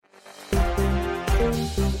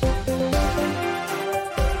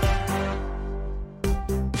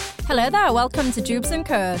Hello there, welcome to Jubes &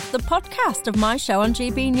 Co, the podcast of my show on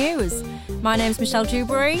GB News. My name's Michelle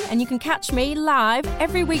Dewberry and you can catch me live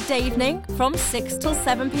every weekday evening from 6 till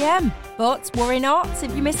 7pm. But worry not,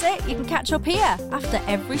 if you miss it, you can catch up here after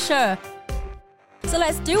every show. So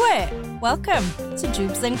let's do it. Welcome to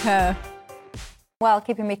Jubes & Co. Well,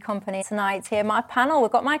 keeping me company tonight here, my panel,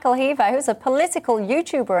 we've got Michael Heaver, who's a political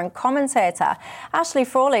YouTuber and commentator, Ashley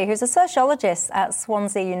Frawley, who's a sociologist at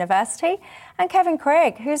Swansea University, and Kevin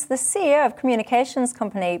Craig, who's the CEO of communications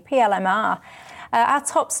company PLMR. Our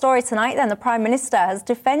top story tonight, then, the Prime Minister has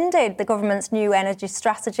defended the government's new energy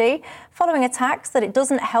strategy following attacks that it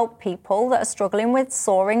doesn't help people that are struggling with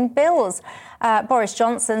soaring bills. Boris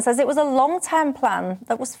Johnson says it was a long-term plan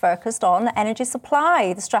that was focused on energy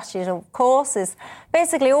supply. The strategy, of course, is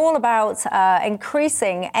basically all about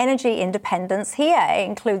increasing energy independence here. It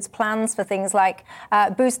includes plans for things like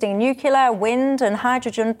boosting nuclear, wind and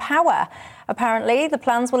hydrogen power. Apparently, the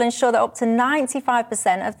plans will ensure that up to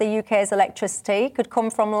 95% of the UK's electricity could come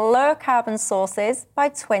from low-carbon sources by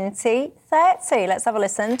 2030. Let's have a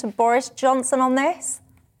listen to Boris Johnson on this.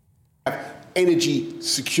 Energy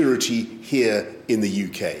security here in the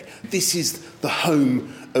UK. This is the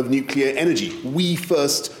home of nuclear energy. We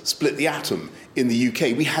first split the atom in the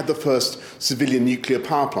UK. We had the first civilian nuclear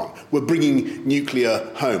power plant. We're bringing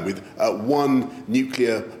nuclear home with one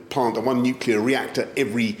nuclear plant and one nuclear reactor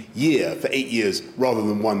every year for 8 years rather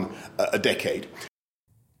than one a decade.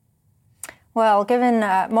 Well, given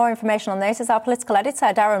more information on this is our political editor,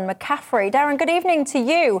 Darren McCaffrey. Darren, good evening to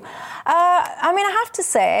you. I have to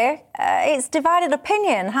say, it's divided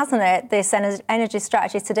opinion, hasn't it, this energy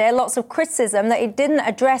strategy today? Lots of criticism that it didn't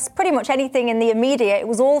address pretty much anything in the immediate. It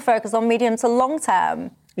was all focused on medium to long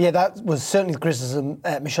term. Yeah, that was certainly the criticism,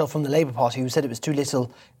 Michelle, from the Labour Party, who said it was too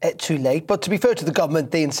little, too late. But to be fair to the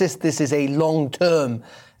government, they insist this is a long-term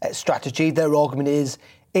strategy. Their argument is,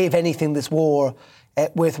 if anything, this war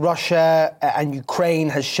with Russia and Ukraine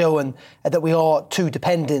has shown that we are too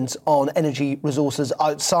dependent on energy resources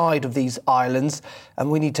outside of these islands, and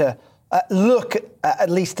we need to look, at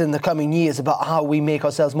least in the coming years, about how we make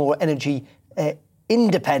ourselves more energy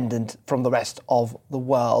independent from the rest of the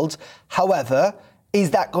world. However,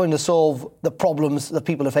 is that going to solve the problems that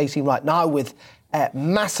people are facing right now with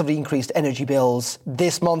massively increased energy bills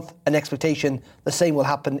this month? An expectation the same will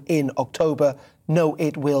happen in October. No,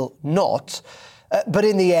 it will not. But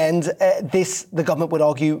in the end, the government would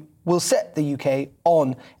argue, will set the UK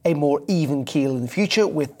on a more even keel in the future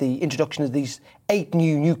with the introduction of these 8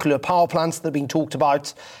 new nuclear power plants that are being talked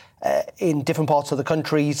about in different parts of the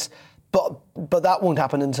countries. But that won't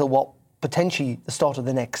happen until, potentially the start of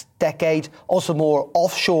the next decade. Also more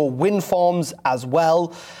offshore wind farms as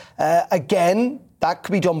well. Again, that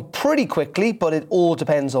could be done pretty quickly, but it all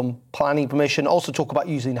depends on planning permission. Also talk about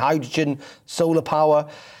using hydrogen, solar power.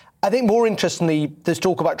 I think more interestingly, there's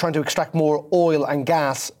talk about trying to extract more oil and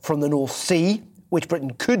gas from the North Sea, which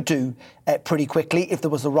Britain could do pretty quickly if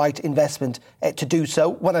there was the right investment to do so.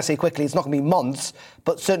 When I say quickly, it's not going to be months,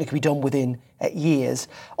 but certainly could be done within years.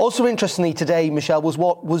 Also interestingly today, Michelle, was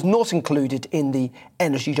what was not included in the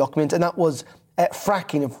energy document, and that was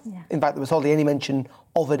fracking. In fact, there was hardly any mention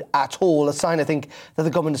of it at all. A sign, I think, that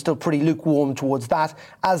the government is still pretty lukewarm towards that,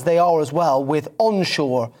 as they are as well with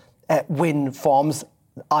onshore wind farms,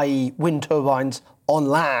 i.e. wind turbines on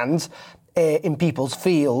land in people's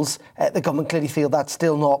fields. The government clearly feel that's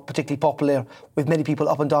still not particularly popular with many people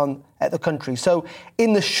up and down the country. So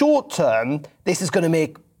in the short term, this is going to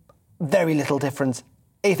make very little difference,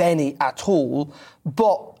 if any, at all.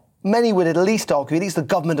 But many would at least argue, at least the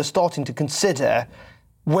government are starting to consider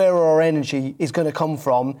where our energy is going to come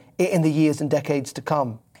from in the years and decades to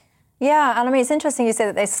come. Yeah, and it's interesting you say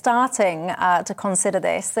that they're starting to consider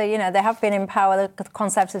this. So, they have been in power, the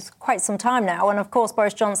Conservatives, quite some time now. And of course,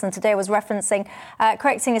 Boris Johnson today was referencing,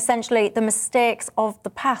 correcting essentially the mistakes of the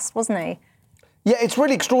past, wasn't he? Yeah, it's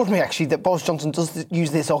really extraordinary, actually, that Boris Johnson does use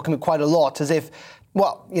this argument quite a lot, as if,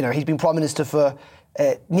 he's been Prime Minister for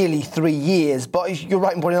nearly 3 years. But you're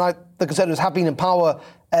right in pointing out the Conservatives have been in power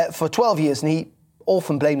for 12 years, and he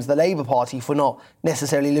often blames the Labour Party for not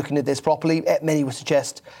necessarily looking at this properly. Many would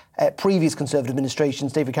suggest previous Conservative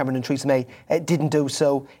administrations, David Cameron and Theresa May, didn't do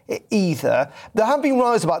so either. There have been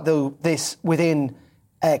rows about this within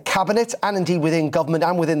Cabinet and indeed within government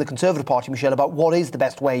and within the Conservative Party, Michelle, about what is the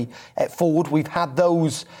best way forward. We've had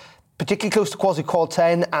those particularly close to Quasi-Quad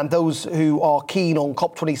 10 and those who are keen on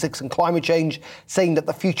COP26 and climate change, saying that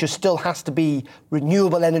the future still has to be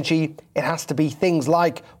renewable energy. It has to be things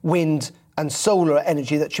like wind and solar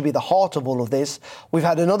energy that should be the heart of all of this. We've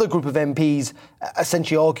had another group of MPs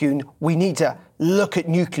essentially arguing we need to look at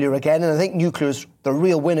nuclear again. And I think nuclear is the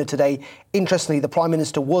real winner today. Interestingly, the Prime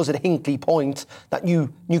Minister was at Hinkley Point, that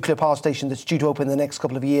new nuclear power station that's due to open in the next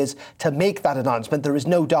couple of years, to make that announcement. There is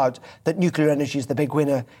no doubt that nuclear energy is the big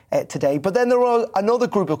winner today. But then there are another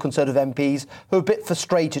group of Conservative MPs who are a bit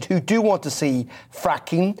frustrated, who do want to see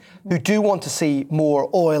fracking, who do want to see more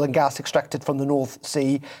oil and gas extracted from the North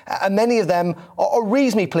Sea. And many of them are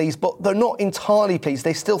reasonably pleased, but they're not entirely pleased.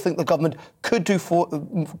 They still think the government could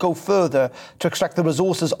go further to extract the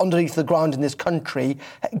resources underneath the ground in this country,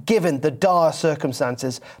 given the dire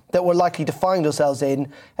circumstances that we're likely to find ourselves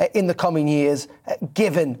in the coming years,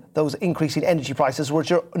 given those increasing energy prices,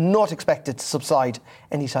 which are not expected to subside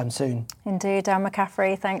anytime soon. Indeed, Darren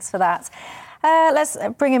McCaffrey, thanks for that. Let's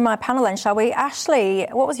bring in my panel then, shall we? Ashley,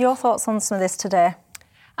 what was your thoughts on some of this today?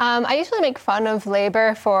 I usually make fun of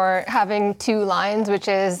Labour for having two lines, which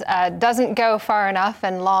is doesn't go far enough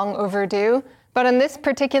and long overdue. But on this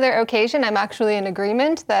particular occasion, I'm actually in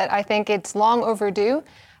agreement that I think it's long overdue.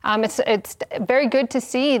 It's very good to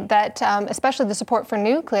see that, especially the support for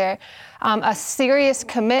nuclear, a serious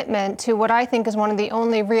commitment to what I think is one of the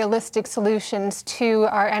only realistic solutions to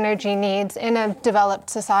our energy needs in a developed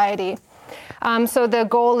society. So the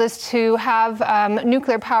goal is to have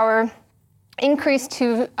nuclear power increase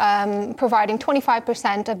to providing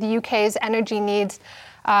 25% of the UK's energy needs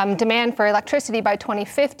demand for electricity by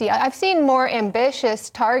 2050. I've seen more ambitious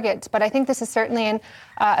targets, but I think this is certainly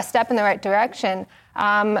a step in the right direction.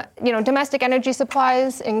 Domestic energy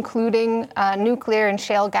supplies, including nuclear and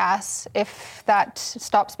shale gas, if that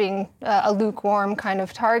stops being a lukewarm kind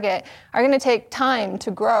of target, are going to take time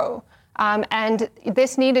to grow. And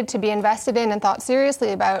this needed to be invested in and thought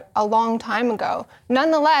seriously about a long time ago.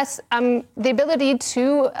 Nonetheless, the ability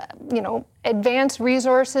to, advance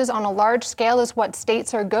resources on a large scale is what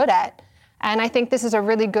states are good at. And I think this is a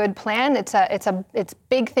really good plan. It's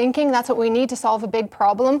big thinking. That's what we need to solve a big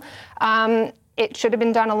problem. It should have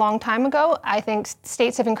been done a long time ago. I think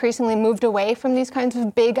states have increasingly moved away from these kinds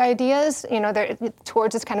of big ideas, they're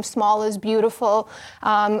towards this kind of small is beautiful,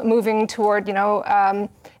 moving toward,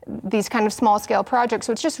 these kind of small-scale projects.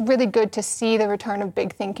 So it's just really good to see the return of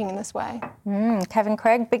big thinking in this way. Kevin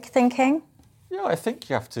Craig, big thinking? Yeah, I think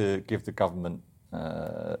you have to give the government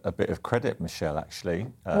a bit of credit, Michelle, actually.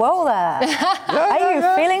 Whoa there. Are you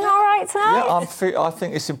feeling all right tonight? Yeah, I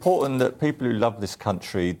think it's important that people who love this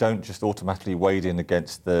country don't just automatically wade in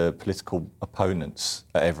against the political opponents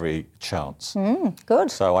at every chance.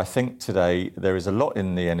 Good. So I think today there is a lot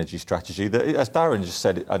in the energy strategy that, as Darren just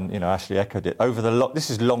said, and Ashley echoed it, this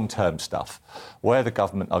is long-term stuff. Where the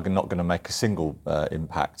government are not going to make a single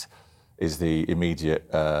impact is the immediate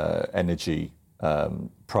energy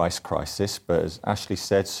price crisis, but as Ashley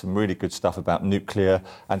said, some really good stuff about nuclear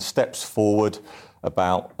and steps forward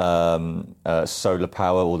about solar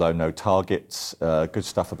power, although no targets. Good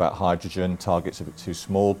stuff about hydrogen, targets a bit too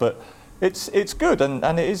small, but it's good,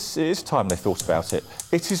 and it is time they thought about it.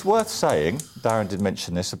 It is worth saying, Darren did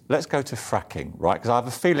mention this, let's go to fracking, right? Because I have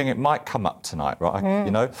a feeling it might come up tonight,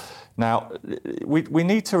 right? Now, we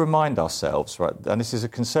need to remind ourselves, right, and this is a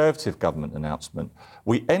Conservative government announcement,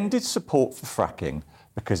 we ended support for fracking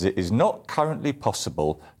because it is not currently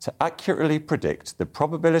possible to accurately predict the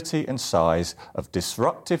probability and size of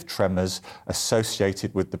disruptive tremors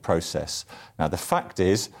associated with the process. Now, the fact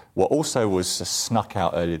is, what also was snuck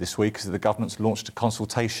out earlier this week is that the government's launched a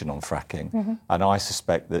consultation on fracking, and I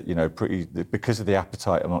suspect that, because of the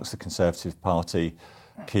appetite amongst the Conservative Party,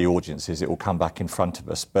 key audiences, it will come back in front of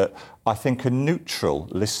us. But I think a neutral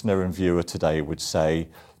listener and viewer today would say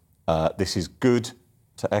this is good,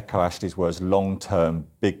 to echo Ashley's words, long-term,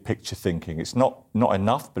 big-picture thinking. It's not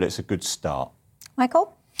enough, but it's a good start.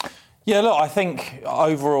 Michael? Yeah, look, I think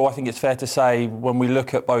overall, I think it's fair to say when we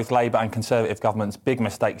look at both Labour and Conservative governments, big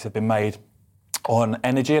mistakes have been made on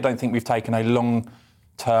energy. I don't think we've taken a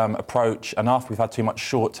long-term approach enough. We've had too much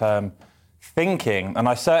short-term thinking. And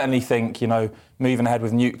I certainly think, moving ahead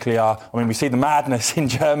with nuclear, we see the madness in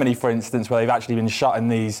Germany, for instance, where they've actually been shutting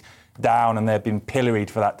these down and they've been pilloried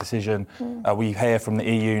for that decision. We hear from the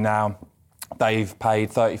EU now, they've paid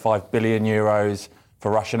 35 billion euros for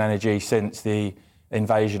Russian energy since the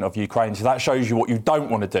invasion of Ukraine. So that shows you what you don't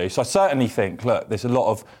want to do. So I certainly think, look, there's a lot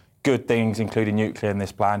of good things, including nuclear, in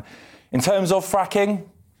this plan. In terms of fracking,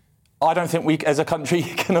 I don't think we, as a country,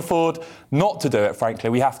 can afford not to do it, frankly.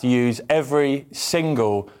 We have to use every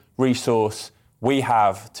single resource we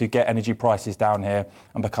have to get energy prices down here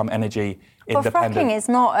and become energy independent. But fracking is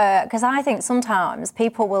not, because I think sometimes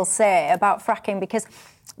people will say about fracking, because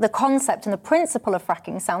the concept and the principle of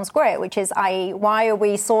fracking sounds great, which is, i.e., why are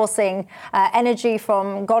we sourcing energy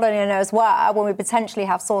from God only knows where when we potentially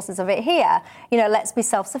have sources of it here? Let's be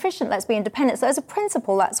self-sufficient, let's be independent. So as a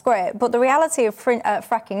principle, that's great. But the reality of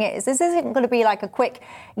fracking is, this isn't going to be like a quick,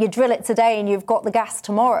 you drill it today and you've got the gas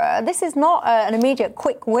tomorrow. This is not an immediate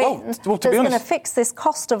quick win that's going to fix this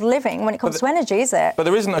cost of living when it comes to energy, is it? But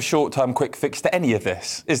there isn't a short-term quick fix to any of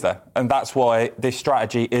this, is there? And that's why this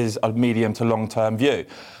strategy is a medium to long-term view.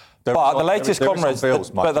 But the latest Comrades... The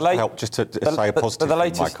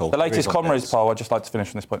latest Comrades poll, I'd just like to finish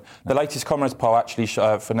on this point. The latest Comrades poll actually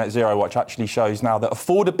for Net Zero Watch actually shows now that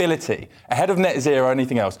affordability, ahead of net zero or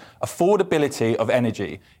anything else, affordability of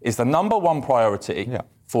energy is the number one priority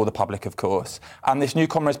for the public, of course. And this new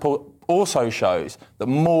Comrades poll also shows that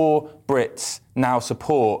more Brits now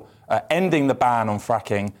support ending the ban on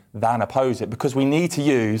fracking than oppose it, because we need to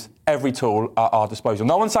use every tool at our disposal.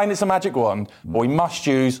 No one's saying it's a magic wand, but we must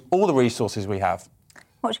use all the resources we have.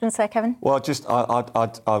 What was you going to say, Kevin? Well,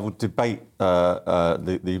 I would debate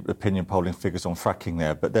the opinion polling figures on fracking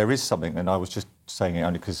there, but there is something, and I was just saying it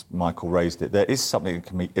only because Michael raised it, there is something that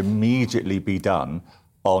can immediately be done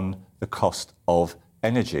on the cost of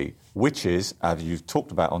energy, which is, as you've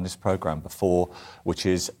talked about on this programme before, which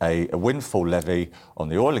is a windfall levy on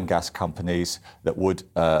the oil and gas companies that would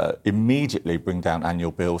immediately bring down annual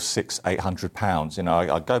bills £600-800.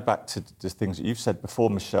 I go back to the things that you've said before,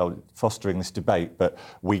 Michelle, fostering this debate, but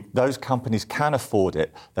those companies can afford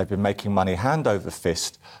it. They've been making money hand over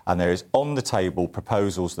fist, and there is on the table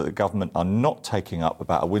proposals that the government are not taking up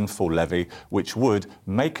about a windfall levy, which would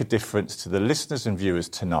make a difference to the listeners and viewers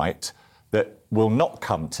tonight that will not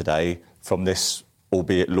come today from this,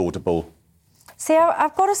 albeit laudable. See,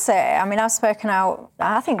 I've got to say, I've spoken out,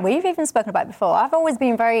 I think we've even spoken about it before. I've always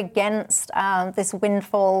been very against this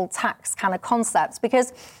windfall tax kind of concept,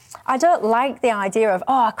 because I don't like the idea of,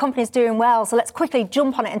 a company's doing well, so let's quickly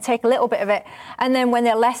jump on it and take a little bit of it. And then when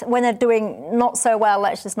they're doing not so well,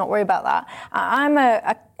 let's just not worry about that. I'm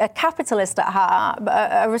a capitalist at heart,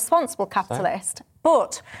 a responsible capitalist.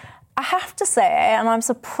 But I have to say, and I'm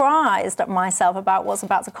surprised at myself about what's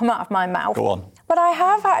about to come out of my mouth. Go on. But I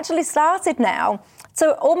have actually started now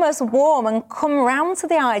to almost warm and come around to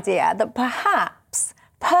the idea that perhaps,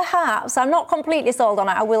 I'm not completely sold on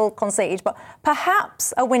it, I will concede, but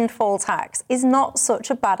perhaps a windfall tax is not such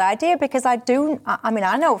a bad idea, because I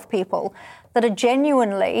know of people that are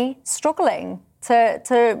genuinely struggling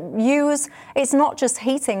to use. It's not just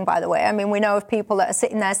heating, by the way. We know of people that are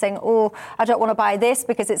sitting there saying, I don't want to buy this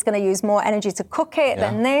because it's going to use more energy to cook it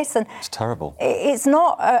than this. And it's terrible. It's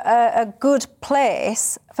not a good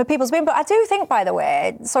place for people to be in. But I do think, by the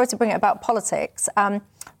way, sorry to bring it about politics,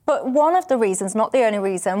 but one of the reasons, not the only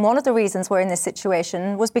reason, one of the reasons we're in this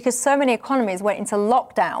situation was because so many economies went into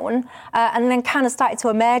lockdown and then kind of started to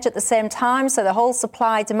emerge at the same time. So the whole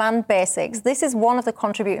supply-demand basics, this is one of the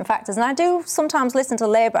contributing factors. And I do sometimes listen to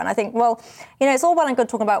Labour and I think, it's all well and good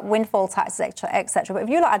talking about windfall taxes, etc. But if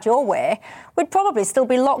you had your way, we'd probably still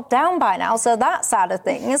be locked down by now. So that side of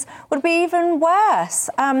things would be even worse.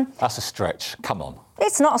 That's a stretch. Come on.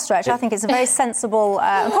 It's not a stretch. I think it's a very sensible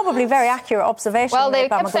and probably very accurate observation. Well, they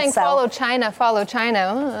kept saying follow China.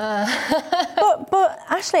 But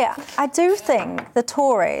actually, I do think the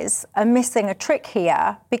Tories are missing a trick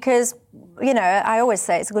here, because, I always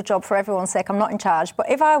say it's a good job for everyone's sake. I'm not in charge. But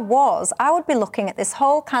if I was, I would be looking at this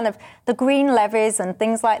whole kind of the green levies and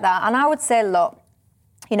things like that. And I would say, look,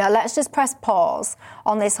 let's just press pause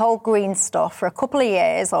on this whole green stuff for a couple of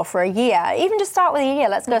years or for a year. Even just start with a year.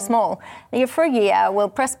 Let's go small. For a year, we'll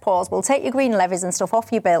press pause. We'll take your green levies and stuff off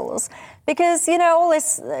your bills. Because, all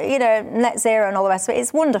this, net zero and all the rest of it,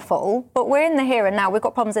 it's wonderful. But we're in the here and now. We've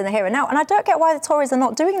got problems in the here and now. And I don't get why the Tories are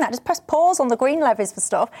not doing that. Just press pause on the green levies for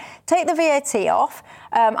stuff. Take the VAT off.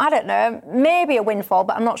 I don't know, maybe a windfall,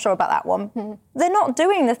 but I'm not sure about that one. They're not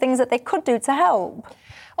doing the things that they could do to help.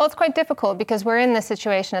 Well, it's quite difficult because we're in this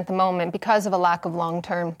situation at the moment because of a lack of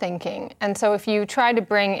long-term thinking. And so if you try to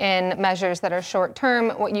bring in measures that are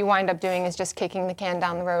short-term, what you wind up doing is just kicking the can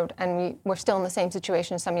down the road. And we're still in the same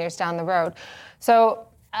situation some years down the road. So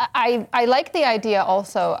I like the idea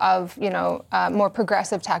also of, more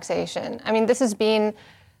progressive taxation. This has been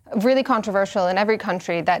really controversial in every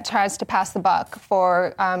country that tries to pass the buck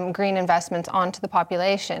for green investments onto the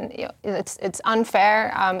population. It's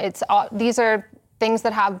unfair. These are things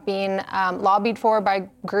that have been lobbied for by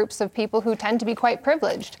groups of people who tend to be quite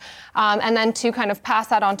privileged, and then to kind of pass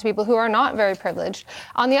that on to people who are not very privileged.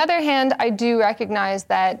 On the other hand, I do recognize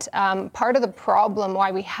that part of the problem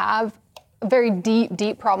why we have a very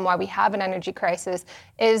deep problem why we have an energy crisis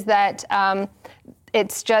is that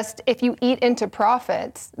it's just, if you eat into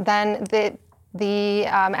profits, then the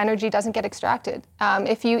energy doesn't get extracted.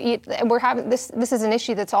 If you eat, we're having this is an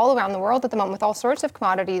issue that's all around the world at the moment with all sorts of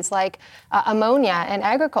commodities like ammonia and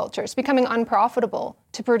agriculture. It's becoming unprofitable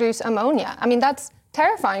to produce ammonia. I mean, that's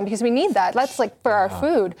terrifying because we need that. That's like for our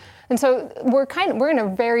food. And so we're in a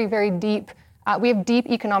very, very deep, we have deep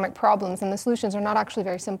economic problems, and the solutions are not actually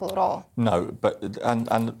very simple at all. No, but and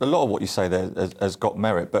a lot of what you say there has got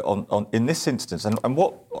merit. But on in this instance, and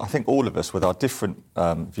what I think all of us with our different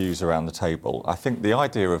views around the table, I think the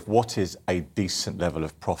idea of what is a decent level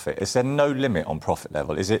of profit, is there no limit on profit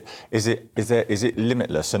level? Is it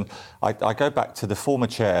limitless? And I go back to the former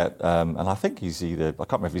chair, and I think he's I can't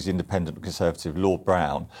remember if he's independent or conservative, Lord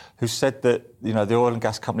Brown, who said that the oil and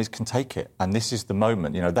gas companies can take it, and this is the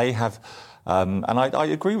moment. They have. And I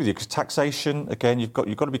agree with you, because taxation, again, you've got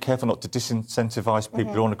to be careful not to disincentivise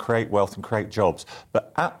people who want to create wealth and create jobs.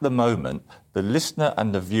 But at the moment, the listener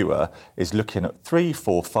and the viewer is looking at 300,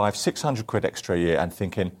 400, 500, 600 quid extra a year and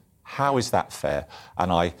thinking, how is that fair?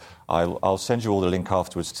 And I'll send you all the link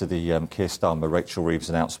afterwards to the Keir Starmer, Rachel Reeves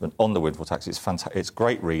announcement on the windfall tax. It's fantastic. It's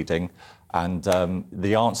great reading, and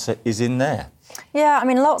the answer is in there. Yeah, I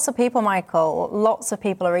mean, lots of people, Michael,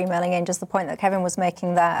 are emailing in, just the point that Kevin was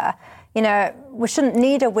making there. We shouldn't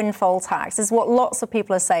need a windfall tax, is what lots of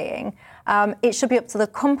people are saying. It should be up to the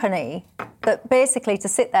company that basically to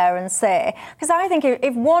sit there and say, because I think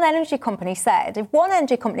if one energy company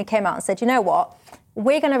came out and said, you know what,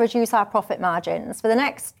 we're going to reduce our profit margins for the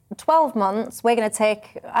next 12 months, we're going to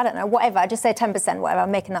take, I don't know, whatever, just say 10%, whatever,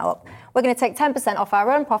 I'm making that up. We're going to take 10% off our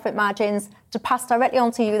own profit margins to pass directly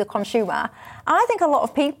on to you, the consumer. I think a lot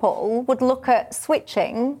of people would look at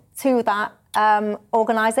switching to that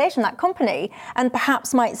organisation, that company, and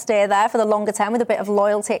perhaps might stay there for the longer term with a bit of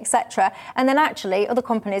loyalty, etc. And then actually other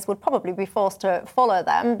companies would probably be forced to follow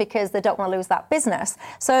them because they don't want to lose that business.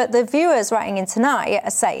 So the viewers writing in tonight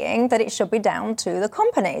are saying that it should be down to the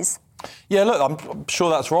companies. Yeah, look, I'm sure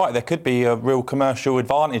that's right. There could be a real commercial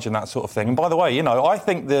advantage in that sort of thing. And by the way, I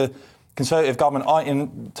think the Conservative government,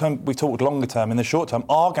 we talked longer term, in the short term,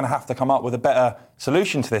 are going to have to come up with a better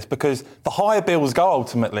solution to this, because the higher bills go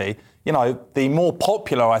ultimately, the more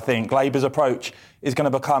popular, I think, Labour's approach is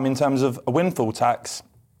going to become in terms of a windfall tax,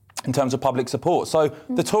 in terms of public support. So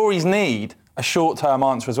the Tories need a short-term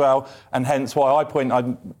answer as well, and hence why in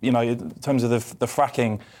terms of the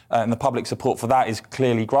fracking and the public support for that is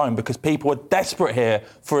clearly growing, because people are desperate here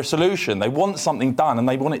for a solution. They want something done, and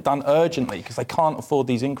they want it done urgently because they can't afford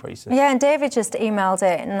these increases. Yeah, and David just emailed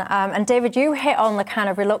in, and David, you hit on the kind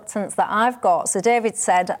of reluctance that I've got. So David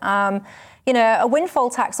said, a windfall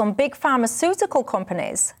tax on big pharmaceutical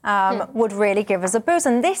companies would really give us a boost.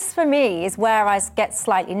 And this, for me, is where I get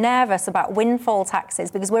slightly nervous about windfall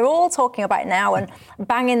taxes, because we're all talking about it now and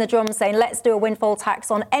banging the drum saying, let's do a windfall tax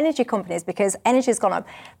on energy companies because energy's gone up.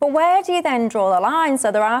 But where do you then draw the line?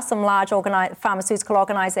 So there are some large pharmaceutical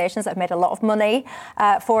organisations that have made a lot of money.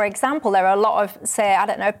 For example, there are a lot of, say,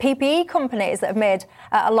 PPE companies that have made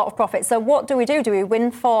a lot of profit. So what do we do? Do we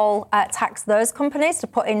windfall tax those companies to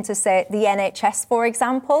put into, say, the NHS, for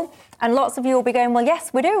example? And lots of you will be going, well,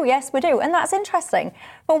 yes, we do. And that's interesting.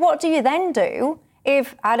 But what do you then do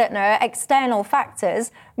if, external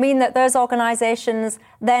factors mean that those organisations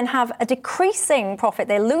then have a decreasing profit?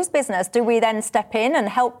 They lose business. Do we then step in and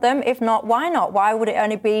help them? If not, why not? Why would it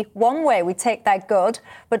only be one way? We take their good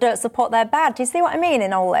but don't support their bad. Do you see what I mean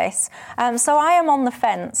in all this? So I am on the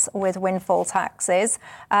fence with windfall taxes.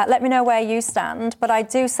 Let me know where you stand. But I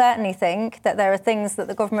do certainly think that there are things that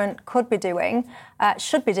the government could be doing,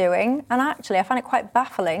 should be doing, and actually I find it quite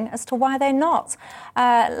baffling as to why they're not.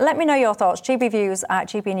 Let me know your thoughts.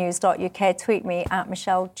 gbviews@gbnews.uk. Tweet me at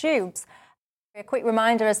Michelle Jubes. A quick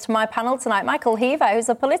reminder as to my panel tonight: Michael Heaver, who's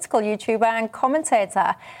a political YouTuber and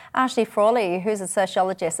commentator; Ashley Frawley, who's a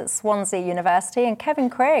sociologist at Swansea University; and Kevin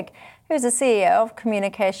Craig, who's the CEO of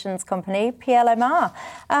communications company PLMR.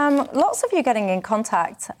 Lots of you getting in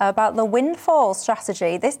contact about the windfall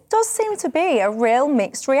strategy. This does seem to be a real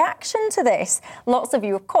mixed reaction to this. Lots of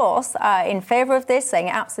you, of course, are in favour of this, saying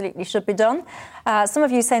it absolutely should be done. Some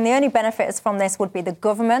of you saying the only benefits from this would be the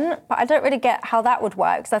government, but I don't really get how that would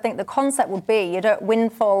work, because I think the concept would be you don't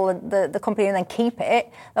windfall the company and then keep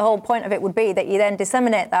it. The whole point of it would be that you then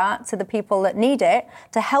disseminate that to the people that need it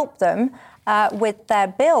to help them with their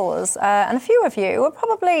bills. And a few of you are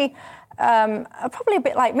probably a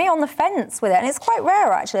bit like me, on the fence with it. And it's quite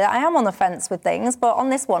rare, actually, that I am on the fence with things, but on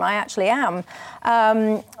this one, I actually am.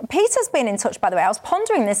 Peter's been in touch, by the way. I was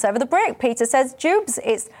pondering this over the break. Peter says, Jubes,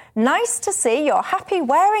 it's nice to see you're happy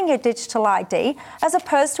wearing your digital ID as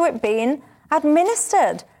opposed to it being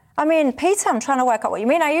administered. I mean, Peter, I'm trying to work out what you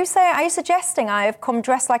mean. Are you suggesting I have come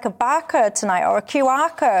dressed like a barcode tonight or a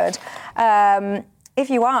QR code? If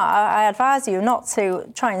you are, I advise you not to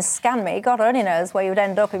try and scan me. God only knows where you would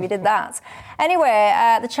end up if you did that.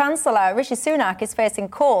 Anyway, the Chancellor, Rishi Sunak, is facing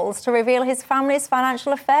calls to reveal his family's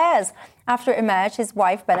financial affairs after it emerged his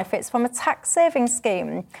wife benefits from a tax-saving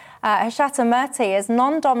scheme. Harshita Murthy has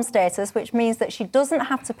non-dom status, which means that she doesn't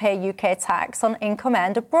have to pay UK tax on income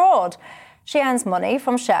earned abroad. She earns money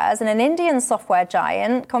from shares in an Indian software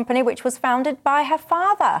giant company which was founded by her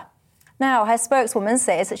father. Now, her spokeswoman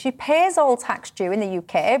says that she pays all tax due in the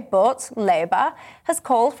UK, but Labour has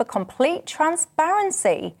called for complete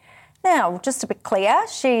transparency. Now, just to be clear,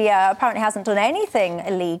 she apparently hasn't done anything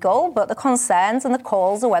illegal, but the concerns and the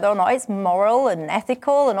calls are whether or not it's moral and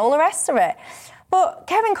ethical and all the rest of it. But,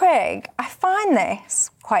 Kevin Craig, I find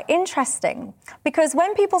this quite interesting because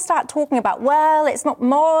when people start talking about, well, it's not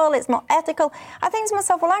moral, it's not ethical, I think to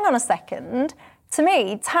myself, well, hang on a second. To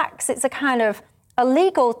me, tax, it's a kind of a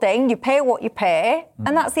legal thing. You pay what you pay,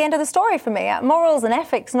 and that's the end of the story for me. Morals and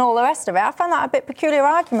ethics and all the rest of it. I find that a bit peculiar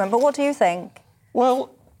argument, but what do you think?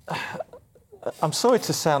 Well, I'm sorry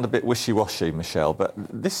to sound a bit wishy-washy, Michelle, but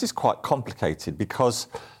this is quite complicated because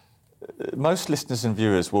most listeners and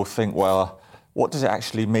viewers will think, well, what does it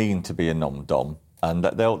actually mean to be a non-dom? And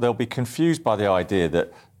that they'll be confused by the idea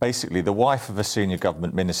that basically the wife of a senior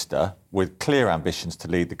government minister with clear ambitions to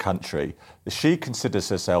lead the country, that she considers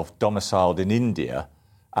herself domiciled in India,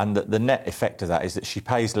 and that the net effect of that is that she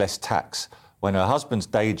pays less tax when her husband's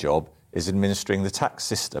day job is administering the tax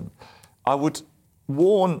system. I would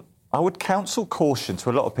counsel caution to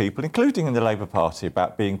a lot of people, including in the Labour Party,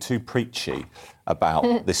 about being too preachy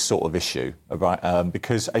about this sort of issue.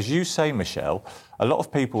 Because, as you say, Michelle, a lot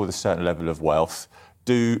of people with a certain level of wealth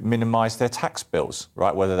do minimise their tax bills,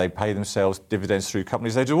 right? Whether they pay themselves dividends through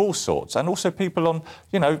companies, they do all sorts. And also people on,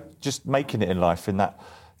 just making it in life in that,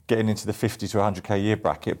 getting into the 50 to 100k a year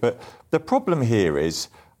bracket. But the problem here is,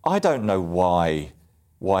 I don't know why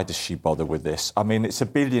does she bother with this? I mean, it's a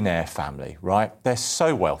billionaire family, right? They're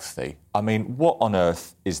so wealthy. I mean, what on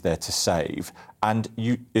earth is there to save? And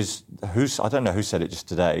I don't know who said it just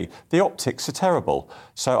today, the optics are terrible.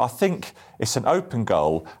 So I think it's an open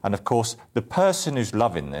goal. And of course, the person who's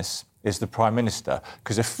loving this is the Prime Minister.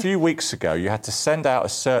 Because a few weeks ago, you had to send out a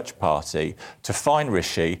search party to find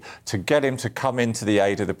Rishi, to get him to come into the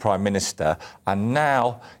aid of the Prime Minister. And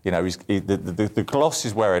now, the gloss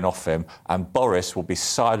is wearing off him, and Boris will be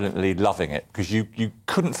silently loving it. Because you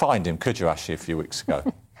couldn't find him, could you, Ashley, a few weeks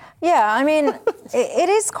ago? Yeah, I mean, it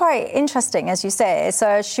is quite interesting, as you say.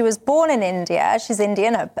 So she was born in India. She's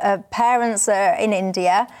Indian. Her parents are in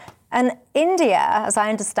India. And India, as I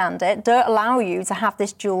understand it, don't allow you to have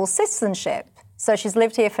this dual citizenship. So she's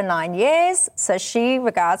lived here for 9 years. So she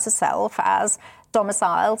regards herself as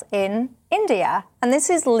domiciled in India. And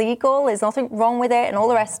this is legal. There's nothing wrong with it and all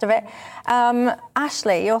the rest of it.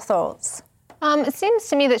 Ashley, your thoughts? It seems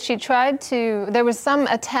to me that there was some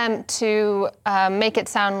attempt to make it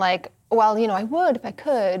sound like, well, I would if I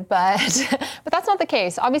could, but that's not the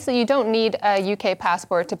case. Obviously, you don't need a UK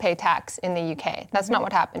passport to pay tax in the UK. That's not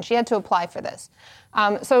what happened. She had to apply for this.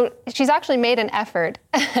 So she's actually made an effort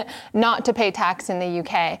not to pay tax in the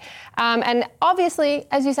UK. And obviously,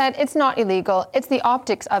 as you said, it's not illegal. It's the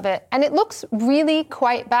optics of it. And it looks really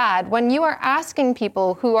quite bad when you are asking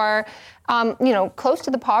people who are, close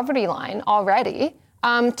to the poverty line already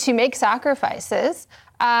to make sacrifices.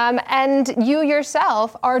 And you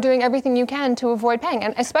yourself are doing everything you can to avoid paying,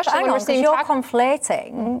 and especially when we're seeing you're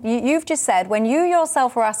conflating. You've just said when you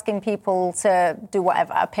yourself are asking people to do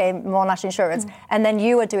whatever, pay more national insurance, and then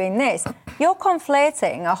you are doing this. You're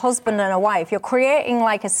conflating a husband and a wife. You're creating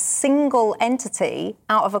like a single entity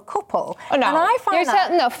out of a couple. Oh, no. And I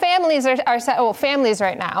find families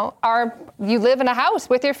right now are. You live in a house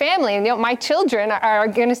with your family, and my children are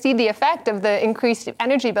going to see the effect of the increased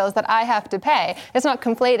energy bills that I have to pay. It's not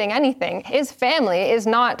conflating anything. His family is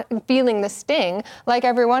not feeling the sting like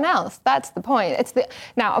everyone else. That's the point.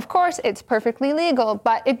 Now, of course, it's perfectly legal,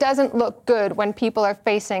 but it doesn't look good when people are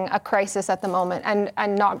facing a crisis at the moment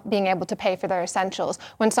and not being able to pay for their essentials,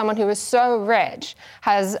 when someone who is so rich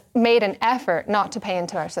has made an effort not to pay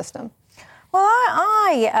into our system.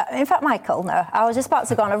 Well, in fact, Michael, no, I was just about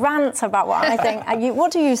to go on a rant about what I think.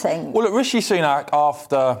 What do you think? Well, look, Rishi Sunak,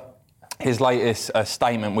 after his latest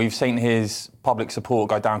statement, we've seen his public support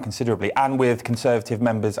go down considerably, and with Conservative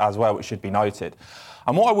members as well, which should be noted.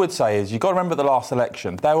 And what I would say is, you've got to remember the last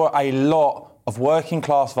election, there were a lot of working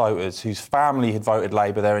class voters whose family had voted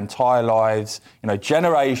Labour their entire lives,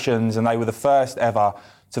 generations, and they were the first ever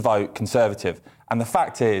to vote Conservative. And the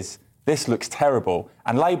fact is, this looks terrible.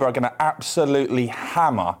 And Labour are going to absolutely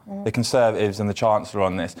hammer the Conservatives and the Chancellor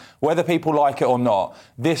on this. Whether people like it or not,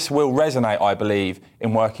 this will resonate, I believe,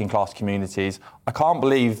 in working class communities. I can't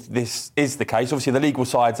believe this is the case. Obviously, the legal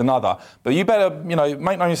side's another. But you better,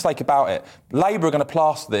 make no mistake about it. Labour are going to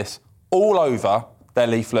plaster this all over their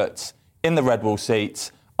leaflets, in the red wall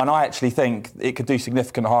seats. And I actually think it could do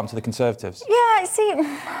significant harm to the Conservatives. Yeah,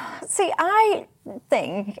 see, I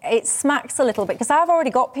think it smacks a little bit, because I've already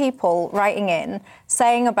got people writing in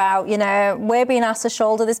saying about, we're being asked to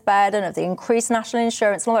shoulder this burden of the increased national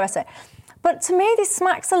insurance and all the rest of it. But to me, this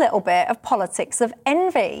smacks a little bit of politics of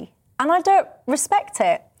envy. And I don't respect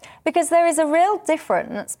it, because there is a real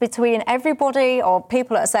difference between everybody or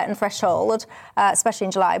people at a certain threshold, especially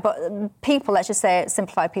in July, but people, let's just say,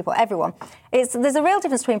 simplified people, everyone. There's a real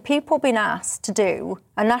difference between people being asked to do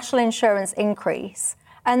a national insurance increase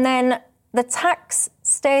and then the tax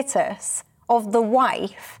status of the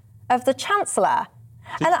wife of the Chancellor.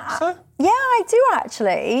 Yeah, I do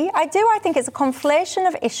actually. I think it's a conflation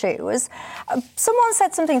of issues. Someone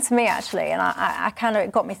said something to me actually, and I kind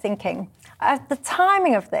of got me thinking. The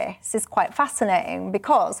timing of this is quite fascinating,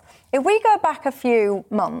 because if we go back a few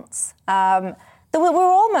months, we're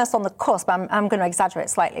almost on the cusp. I'm going to exaggerate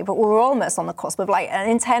slightly, but we're almost on the cusp of like an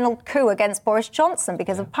internal coup against Boris Johnson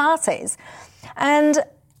because of parties, and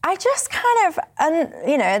I just kind of,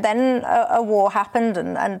 then a war happened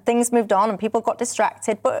and things moved on and people got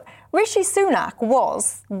distracted. But Rishi Sunak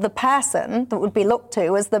was the person that would be looked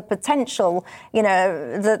to as the potential,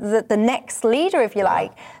 the next leader, if you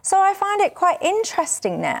like. So I find it quite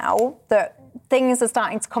interesting now that things are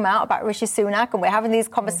starting to come out about Rishi Sunak and we're having these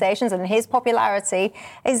conversations and his popularity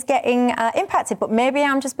is getting impacted. But maybe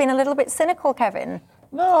I'm just being a little bit cynical, Kevin.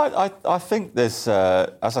 No, I think there's,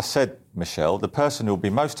 as I said, Michelle, the person who will be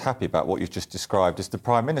most happy about what you've just described is the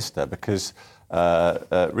Prime Minister, because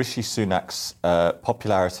Rishi Sunak's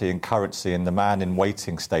popularity and currency and the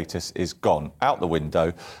man-in-waiting status is gone, out the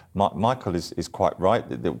window. Michael is quite right.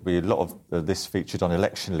 There will be a lot of this featured on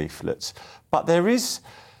election leaflets. But there is...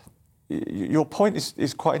 Your point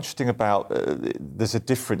is quite interesting about there's a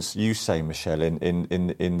difference, you say, Michelle, in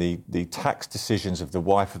the tax decisions of the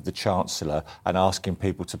wife of the Chancellor and asking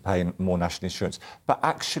people to pay more national insurance. But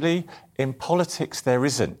actually, in politics, there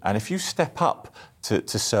isn't. And if you step up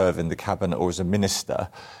to serve in the cabinet or as a minister,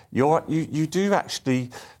 you do actually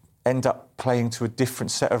end up playing to a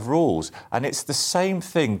different set of rules. And it's the same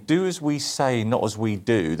thing, do as we say, not as we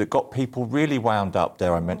do, that got people really wound up,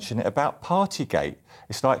 dare I mention it, about Partygate.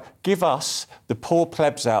 It's like, give us, the poor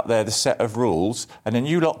plebs out there, the set of rules, and then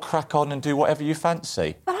you lot crack on and do whatever you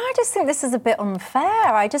fancy. But I just think this is a bit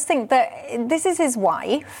unfair. I just think that this is his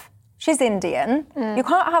wife. She's Indian. You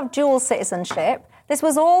can't have dual citizenship. This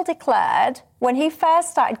was all declared when he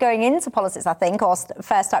first started going into politics, I think, or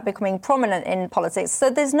first started becoming prominent in politics. So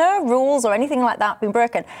there's no rules or anything like that being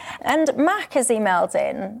broken. And Mac has emailed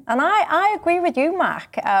in, and I agree with you,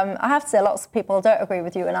 Mac. I have to say lots of people don't agree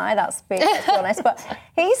with you and I, let's be honest. But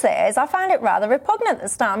he says, I find it rather repugnant that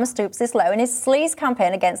Starmer stoops this low in his sleaze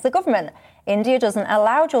campaign against the government. India doesn't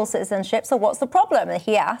allow dual citizenship, so what's the problem? And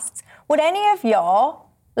he asks, would any of your...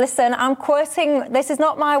 Listen, I'm quoting, this is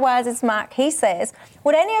not my words, it's Mac. He says,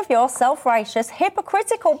 would any of your self-righteous,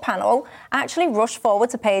 hypocritical panel actually rush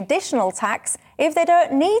forward to pay additional tax if they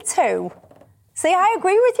don't need to? See, I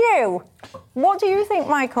agree with you. What do you think,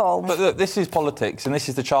 Michael? But look, this is politics, and this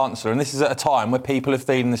is the Chancellor, and this is at a time where people are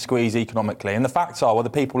feeling the squeeze economically. And the facts are, whether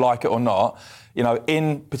people like it or not,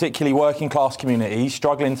 in particularly working class communities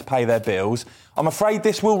struggling to pay their bills, I'm afraid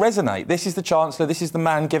this will resonate. This is the Chancellor, this is the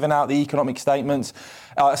man giving out the economic statements.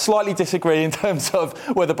 Slightly disagree in terms of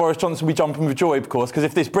whether Boris Johnson will be jumping with joy, of course, because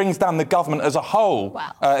if this brings down the government as a whole,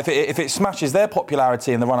 if it smashes their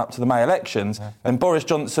popularity in the run-up to the May elections, then Boris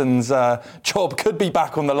Johnson's job could be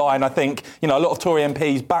back on the line. I think, a lot of Tory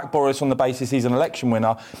MPs back Boris on the basis he's an election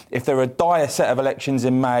winner. If there are a dire set of elections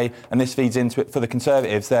in May and this feeds into it for the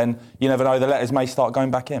Conservatives, then you never know, the letters may start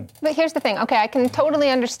going back in. But here's the thing. OK, I can totally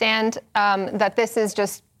understand that this is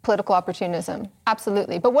just political opportunism.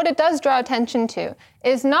 Absolutely. But what it does draw attention to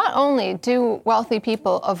is not only do wealthy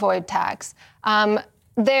people avoid tax,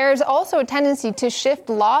 there's also a tendency to shift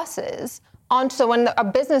losses onto, so when a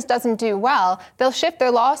business doesn't do well, they'll shift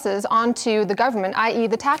their losses onto the government, i.e.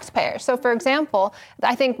 the taxpayer. So, for example,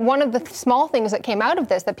 I think one of the small things that came out of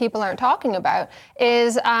this that people aren't talking about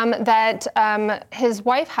is that his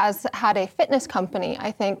wife has had a fitness company,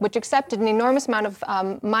 I think, which accepted an enormous amount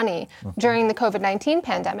of money during the COVID-19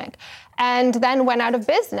 pandemic, and then went out of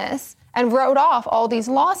business and wrote off all these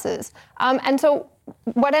losses. And so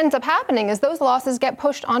what ends up happening is those losses get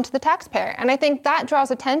pushed onto the taxpayer. And I think that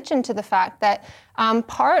draws attention to the fact that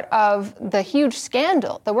part of the huge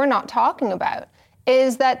scandal that we're not talking about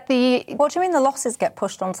is that What do you mean the losses get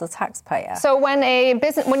pushed onto the taxpayer? So when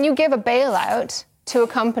you give a bailout to a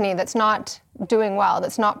company that's not doing well,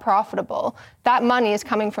 that's not profitable, that money is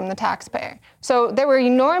coming from the taxpayer. So there were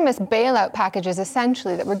enormous bailout packages,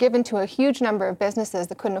 essentially, that were given to a huge number of businesses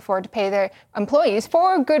that couldn't afford to pay their employees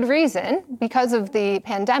for good reason, because of the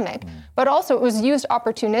pandemic. But also it was used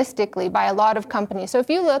opportunistically by a lot of companies. So if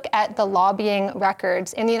you look at the lobbying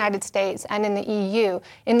records in the United States and in the EU,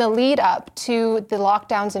 in the lead up to the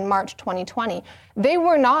lockdowns in March 2020, they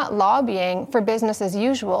were not lobbying for business as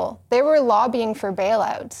usual. They were lobbying for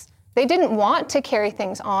bailouts. They didn't want to carry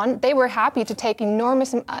things on. They were happy to take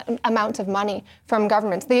enormous amounts of money from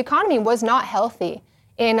governments. The economy was not healthy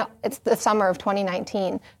in the summer of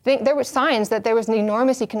 2019. There were signs that there was an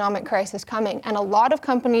enormous economic crisis coming, and a lot of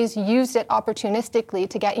companies used it opportunistically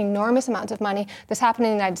to get enormous amounts of money. This happened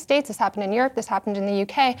in the United States, this happened in Europe, this happened in the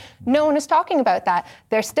UK. No one is talking about that.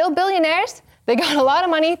 They're still billionaires. They got a lot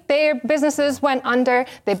of money. Their businesses went under.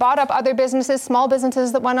 They bought up other businesses, small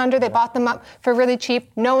businesses that went under. They bought them up for really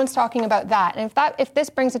cheap. No one's talking about that. And if this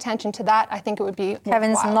brings attention to that, I think it would be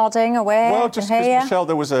Kevin's worthwhile. nodding away. Well, just because, Michelle,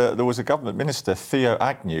 there was a government minister, Theo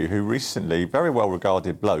Agnew, who recently, very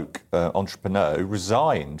well-regarded bloke, entrepreneur, who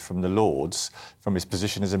resigned from the Lords from his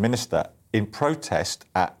position as a minister in protest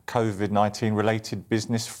at COVID-19 related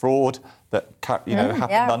business fraud that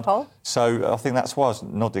happened. So I think that's why I was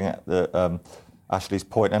nodding at Ashley's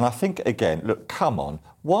point. And I think, again, look, come on,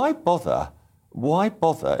 why bother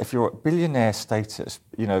if you're at billionaire status,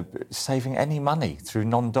 saving any money through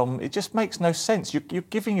non-dom? It just makes no sense. You're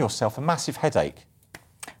giving yourself a massive headache.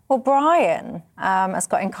 Well, Brian has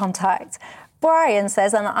got in contact. Brian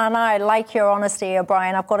says, and I like your honesty here,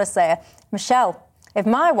 Brian, I've got to say, Michelle, if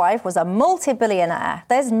my wife was a multi-billionaire,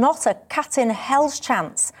 there's not a cat in hell's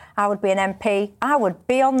chance I would be an MP. I would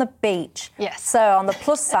be on the beach. Yes. So on the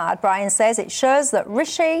plus side, Brian says it shows that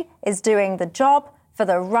Rishi is doing the job for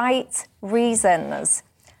the right reasons.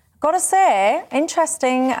 Got to say,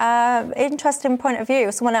 interesting point of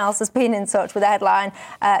view. Someone else has been in touch with the headline,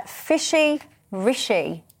 Fishy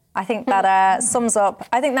Rishi. I think that sums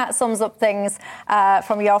up things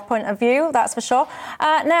from your point of view, that's for sure.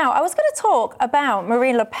 Now, I was going to talk about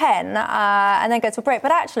Marine Le Pen and then go to a break,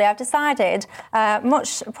 but actually I've decided,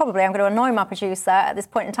 probably I'm going to annoy my producer at this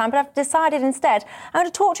point in time, but I've decided instead I'm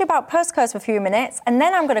going to talk to you about postcodes for a few minutes, and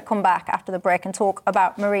then I'm going to come back after the break and talk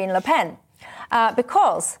about Marine Le Pen.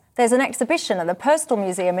 Because there's an exhibition at the Postal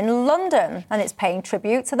Museum in London, and it's paying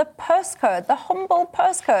tribute to the postcode, the humble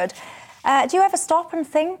postcode. Do you ever stop and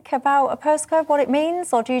think about a postcode, what it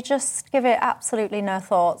means, or do you just give it absolutely no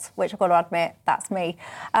thought, which I've got to admit, that's me?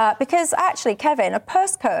 Because actually, Kevin, a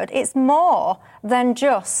postcode, it's more than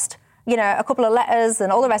just, a couple of letters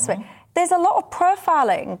and all the rest of it. There's a lot of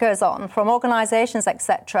profiling goes on from organisations,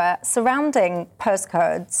 etc., surrounding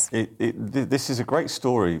postcodes. This is a great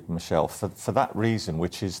story, Michelle, for that reason,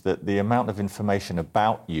 which is that the amount of information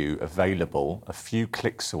about you available a few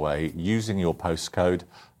clicks away using your postcode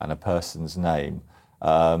and a person's name,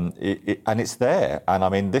 and it's there. And I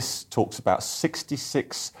mean, this talks about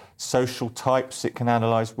 66 social types. It can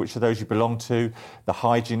analyse which of those you belong to, the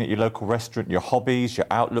hygiene at your local restaurant, your hobbies, your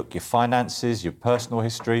outlook, your finances, your personal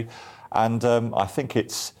history. And I think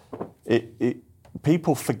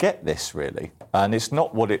people forget this, really. And it's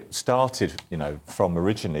not what it started, from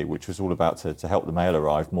originally, which was all about to help the mail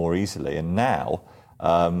arrive more easily. And now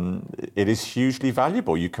it is hugely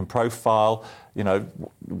valuable. You can profile,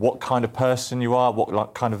 what kind of person you are,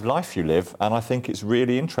 what kind of life you live. And I think it's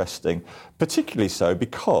really interesting, particularly so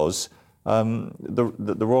because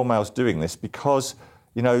the Royal Mail's doing this because,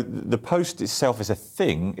 the post itself as a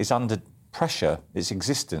thing is under pressure. Its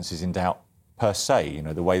existence is in doubt per se,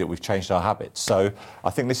 the way that we've changed our habits. So I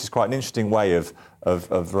think this is quite an interesting way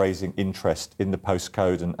of raising interest in the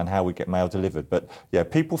postcode and how we get mail delivered. But yeah,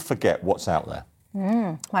 people forget what's out there.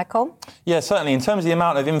 Michael? Yeah, certainly. In terms of the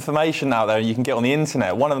amount of information out there you can get on the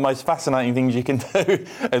internet, one of the most fascinating things you can do,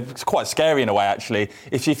 it's quite scary in a way actually,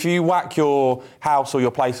 if you whack your house or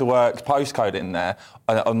your place of work postcode in there,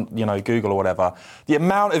 on Google or whatever, the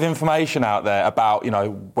amount of information out there about,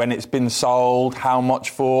 when it's been sold, how much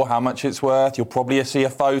for, how much it's worth, you'll probably see a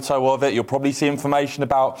photo of it, you'll probably see information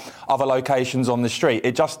about other locations on the street.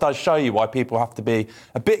 It just does show you why people have to be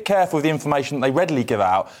a bit careful with the information that they readily give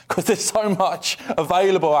out, because there's so much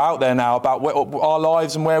available out there now about our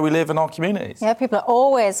lives and where we live in our communities. Yeah, people are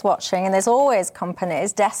always watching, and there's always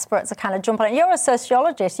companies desperate to kind of jump on it. You're a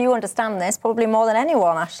sociologist, you understand this probably more than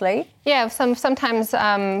anyone, Ashley. Yeah, sometimes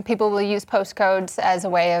people will use postcodes as a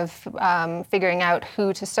way of figuring out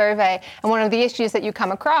who to survey. And one of the issues that you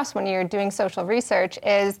come across when you're doing social research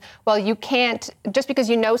is, well, you can't, just because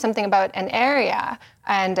you know something about an area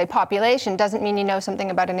and a population doesn't mean you know something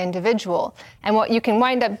about an individual. And what you can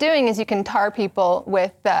wind up doing is you can tar people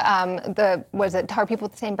with tar people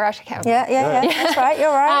with the same brush? Yeah. That's right, you're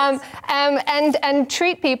right. And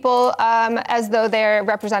treat people as though they're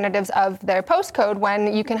representatives of their postcode,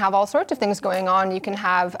 when you can have all sorts of things going on. You can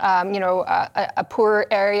have, a poor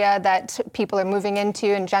area that people are moving into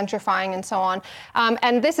and gentrifying and so on.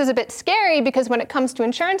 And this is a bit scary because when it comes to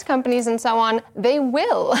insurance companies and so on, they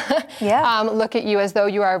will look at you as though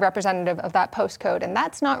you are a representative of that postcode. And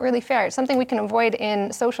that's not really fair. It's something we can avoid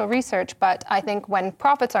in social research, but I think when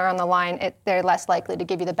profits are on the line, they're less likely to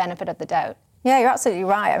give you the benefit of the doubt. Yeah, you're absolutely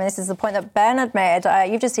right. I mean, this is the point that Bernard made.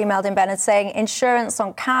 You've just emailed in, Bernard, saying insurance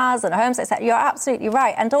on cars and homes, etc. You're absolutely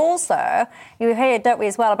right. And also, you hear, don't we,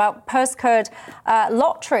 as well, about postcode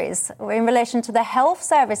lotteries in relation to the health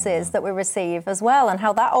services that we receive as well, and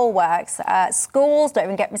how that all works. Schools, don't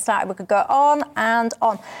even get me started. We could go on and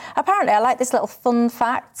on. Apparently, I like this little fun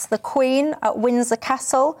fact. The Queen at Windsor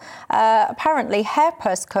Castle, apparently her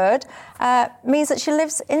postcode means that she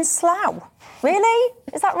lives in Slough. Really?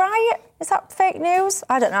 Is that right? Is that fake news?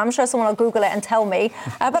 I don't know. I'm sure someone will Google it and tell me.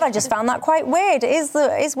 But I just found that quite weird.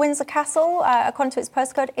 Is Windsor Castle, according to its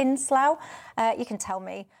postcode, in Slough? You can tell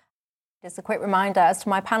me. Just a quick reminder as to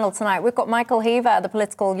my panel tonight. We've got Michael Heaver, the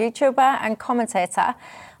political YouTuber and commentator.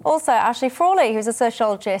 Also, Ashley Frawley, who's a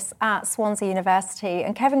sociologist at Swansea University.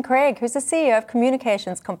 And Kevin Craig, who's the CEO of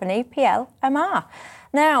communications company PLMR.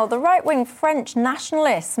 Now, the right-wing French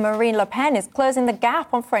nationalist Marine Le Pen is closing the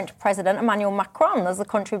gap on French President Emmanuel Macron as the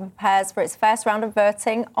country prepares for its first round of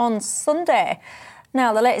voting on Sunday.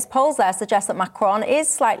 Now, the latest polls there suggest that Macron is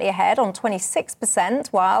slightly ahead on 26%,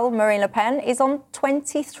 while Marine Le Pen is on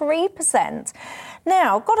 23%.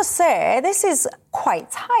 Now, I've got to say, this is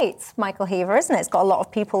quite tight, Michael Heaver, isn't it? It's got a lot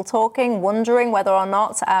of people talking, wondering whether or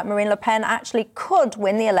not Marine Le Pen actually could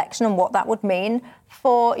win the election and what that would mean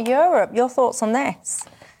for Europe. Your thoughts on this?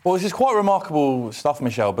 Well, this is quite remarkable stuff,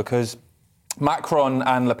 Michelle, because Macron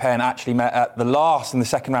and Le Pen actually met at in the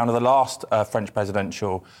second round of the last French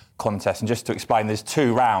presidential contest. And just to explain, there's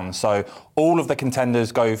two rounds. So all of the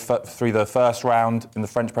contenders go through the first round in the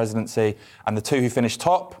French presidency, and the two who finish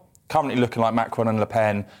top, currently looking like Macron and Le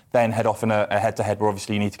Pen, then head off in a head-to-head where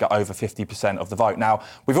obviously you need to get over 50% of the vote. Now,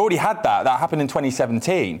 we've already had that. That happened in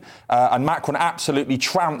 2017, and Macron absolutely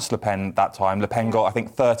trounced Le Pen that time. Le Pen got, I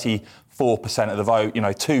think, 34% of the vote. You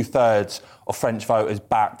know, 2/3 of French voters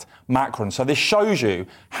backed Macron. So this shows you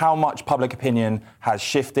how much public opinion has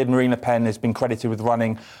shifted. Marine Le Pen has been credited with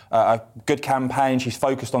running a good campaign. She's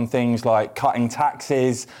focused on things like cutting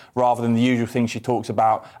taxes rather than the usual things she talks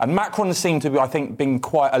about. And Macron seemed to be, I think, been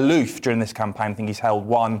quite aloof during this campaign. I think he's held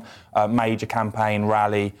one major campaign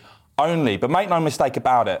rally only. But make no mistake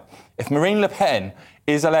about it, if Marine Le Pen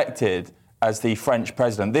is elected as the French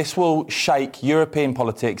president, this will shake European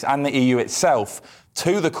politics and the EU itself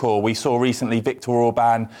to the core. We saw recently Viktor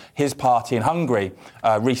Orban, his party in Hungary,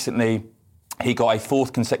 recently he got a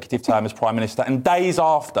fourth consecutive term as Prime Minister, and days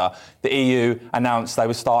after the EU announced they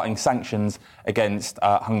were starting sanctions against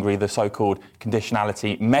Hungary, the so-called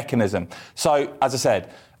conditionality mechanism. So, as I said,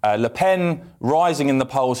 Le Pen rising in the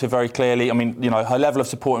polls here very clearly. I mean, you know, her level of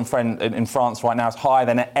support in France right now is higher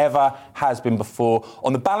than it ever has been before.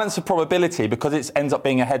 On the balance of probability, because it ends up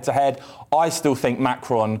being a head-to-head, I still think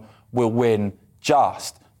Macron will win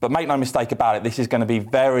just. But make no mistake about it, this is going to be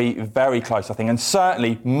very, very close, I think, and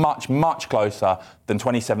certainly much, much closer than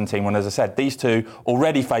 2017 when, as I said, these two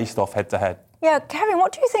already faced off head-to-head. Yeah, Kevin,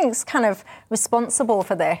 what do you think is kind of responsible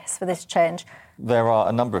for this change? There are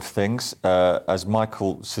a number of things. As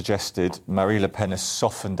Michael suggested, Marine Le Pen has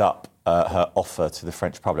softened up her offer to the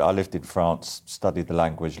French public. I lived in France, studied the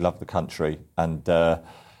language, loved the country, and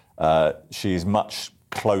she is much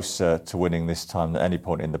closer to winning this time than any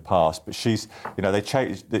point in the past. But she's, you know,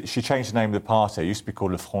 she changed the name of the party. It used to be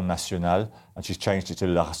called Le Front National, and she's changed it to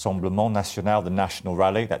Le Rassemblement National, the National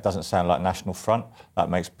Rally. That doesn't sound like National Front. That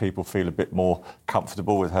makes people feel a bit more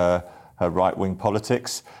comfortable with her right-wing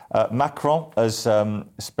politics. Macron has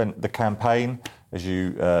spent the campaign, as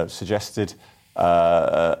you suggested,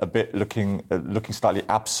 a bit looking slightly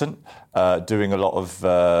absent, doing a lot of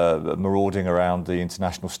marauding around the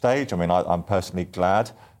international stage. I mean, I'm personally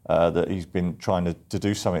glad that he's been trying to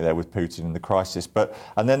do something there with Putin in the crisis.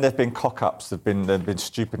 And then there've been cock-ups, there've been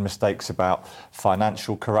stupid mistakes about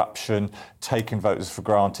financial corruption, taking voters for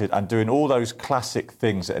granted, and doing all those classic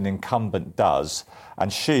things that an incumbent does.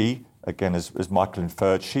 And she, again, as Michael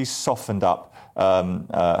inferred, she's softened up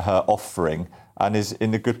her offering. and is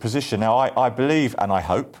in a good position. Now, I believe, and I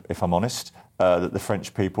hope, if I'm honest, that the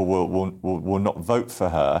French people will not vote for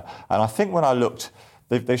her. And I think when I looked,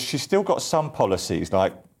 she's still got some policies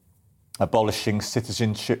like abolishing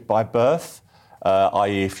citizenship by birth,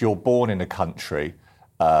 i.e. if you're born in a country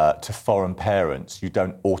to foreign parents, you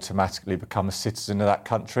don't automatically become a citizen of that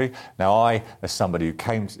country. Now, I, as somebody who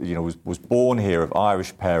came, was born here of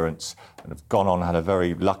Irish parents and have gone on, had a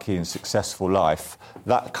very lucky and successful life,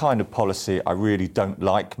 that kind of policy I really don't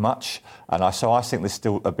like much. And so I think there's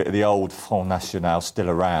still a bit of the old Front National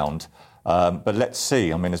still around. But let's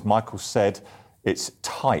see. I mean, as Michael said, it's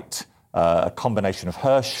tight. A combination of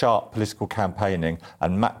her sharp political campaigning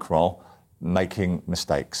and Macron making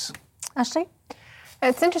mistakes. Ashley?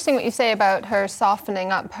 It's interesting what you say about her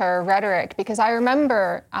softening up her rhetoric, because I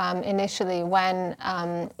remember initially when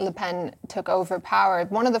Le Pen took over power,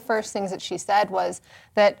 one of the first things that she said was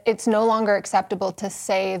that it's no longer acceptable to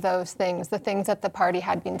say those things, the things that the party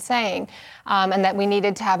had been saying, and that we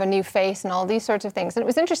needed to have a new face and all these sorts of things. And it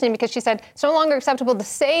was interesting because she said it's no longer acceptable to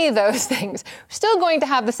say those things. We're still going to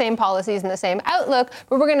have the same policies and the same outlook,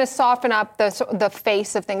 but we're going to soften up the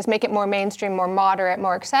face of things, make it more mainstream, more moderate,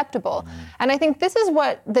 more acceptable. And I think this is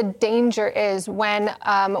what the danger is when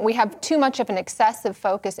we have too much of an excessive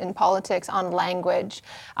focus in politics on language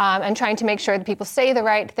and trying to make sure that people say the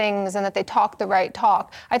right things and that they talk the right talk.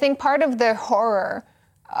 I think part of the horror,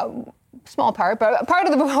 small part, but part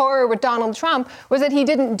of the horror with Donald Trump was that he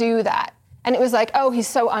didn't do that. And it was like, oh, he's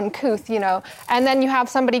so uncouth, And then you have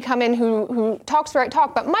somebody come in who talks the right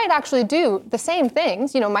talk, but might actually do the same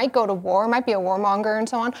things, might go to war, might be a warmonger and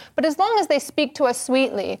so on. But as long as they speak to us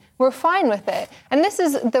sweetly, we're fine with it. And this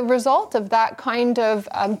is the result of that kind of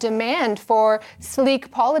demand for sleek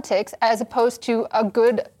politics as opposed to a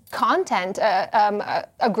good content,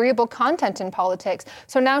 agreeable content in politics.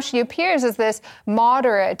 So now she appears as this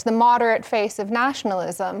the moderate face of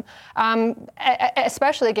nationalism,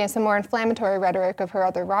 especially against the more inflammatory rhetoric of her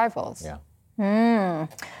other rivals. Yeah.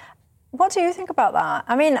 What do you think about that?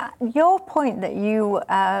 I mean, your point that you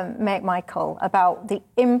make, Michael, about the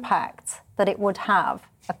impact that it would have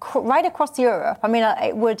right across Europe. I mean,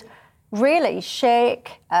 it would really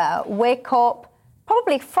shake, wake up,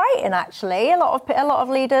 probably frighten, actually, a lot of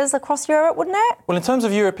leaders across Europe, wouldn't it? Well, in terms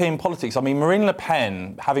of European politics, I mean, Marine Le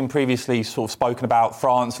Pen, having previously sort of spoken about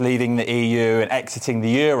France leaving the EU and exiting the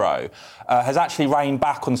euro, has actually reined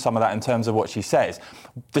back on some of that in terms of what she says.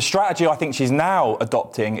 The strategy I think she's now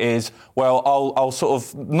adopting is, well, I'll sort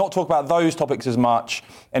of not talk about those topics as much,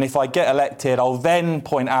 and if I get elected, I'll then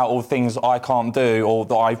point out all the things I can't do or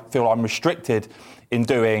that I feel I'm restricted in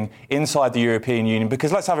doing inside the European Union,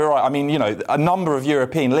 because let's have it right. I mean, a number of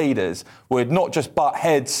European leaders would not just butt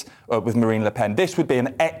heads with Marine Le Pen. This would be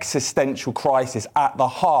an existential crisis at the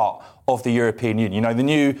heart of the European Union. The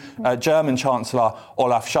new German Chancellor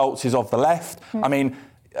Olaf Scholz is of the left. I mean,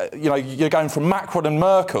 you're going from Macron and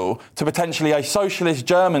Merkel to potentially a socialist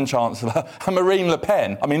German Chancellor and Marine Le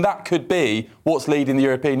Pen. I mean, that could be what's leading the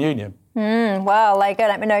European Union. Well,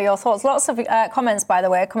 let me know your thoughts. Lots of comments, by the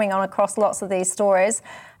way, coming on across lots of these stories.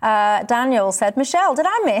 Daniel said, Michelle, did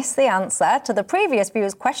I miss the answer to the previous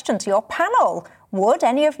viewer's question to your panel? Would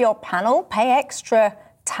any of your panel pay extra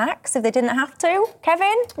tax if they didn't have to?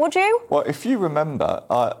 Kevin, would you? Well, if you remember,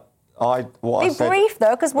 Be brief,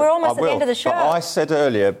 though, because we're almost at the end of the show. But I said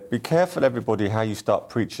earlier, be careful, everybody, how you start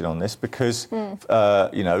preaching on this, because,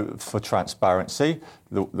 for transparency,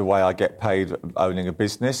 the way I get paid owning a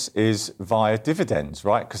business is via dividends,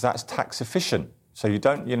 right? Because that's tax efficient. So you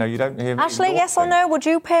don't hear me. Ashley, yes or no? Would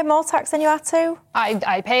you pay more tax than you had to?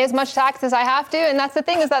 I pay as much tax as I have to, and that's the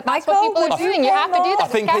thing, is that that's what people are doing. You have to do that. I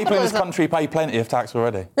think people in this country pay plenty of tax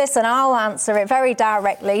already. Listen, I'll answer it very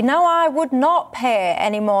directly. No, I would not pay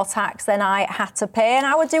any more tax than I had to pay, and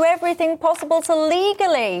I would do everything possible to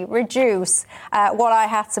legally reduce what I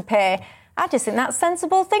had to pay. I just think that's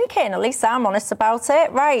sensible thinking. At least I'm honest about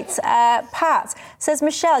it. Right. Pat says,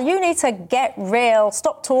 Michelle, you need to get real.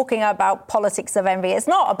 Stop talking about politics of envy. It's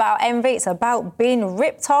not about envy. It's about being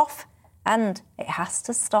ripped off. And it has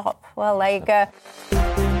to stop. Well, there you go.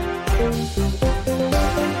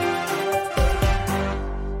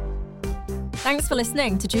 Thanks for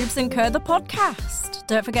listening to Jubes & Kerr, the podcast.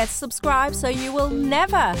 Don't forget to subscribe so you will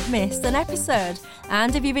never miss an episode.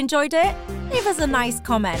 And if you've enjoyed it, leave us a nice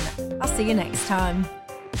comment. I'll see you next time.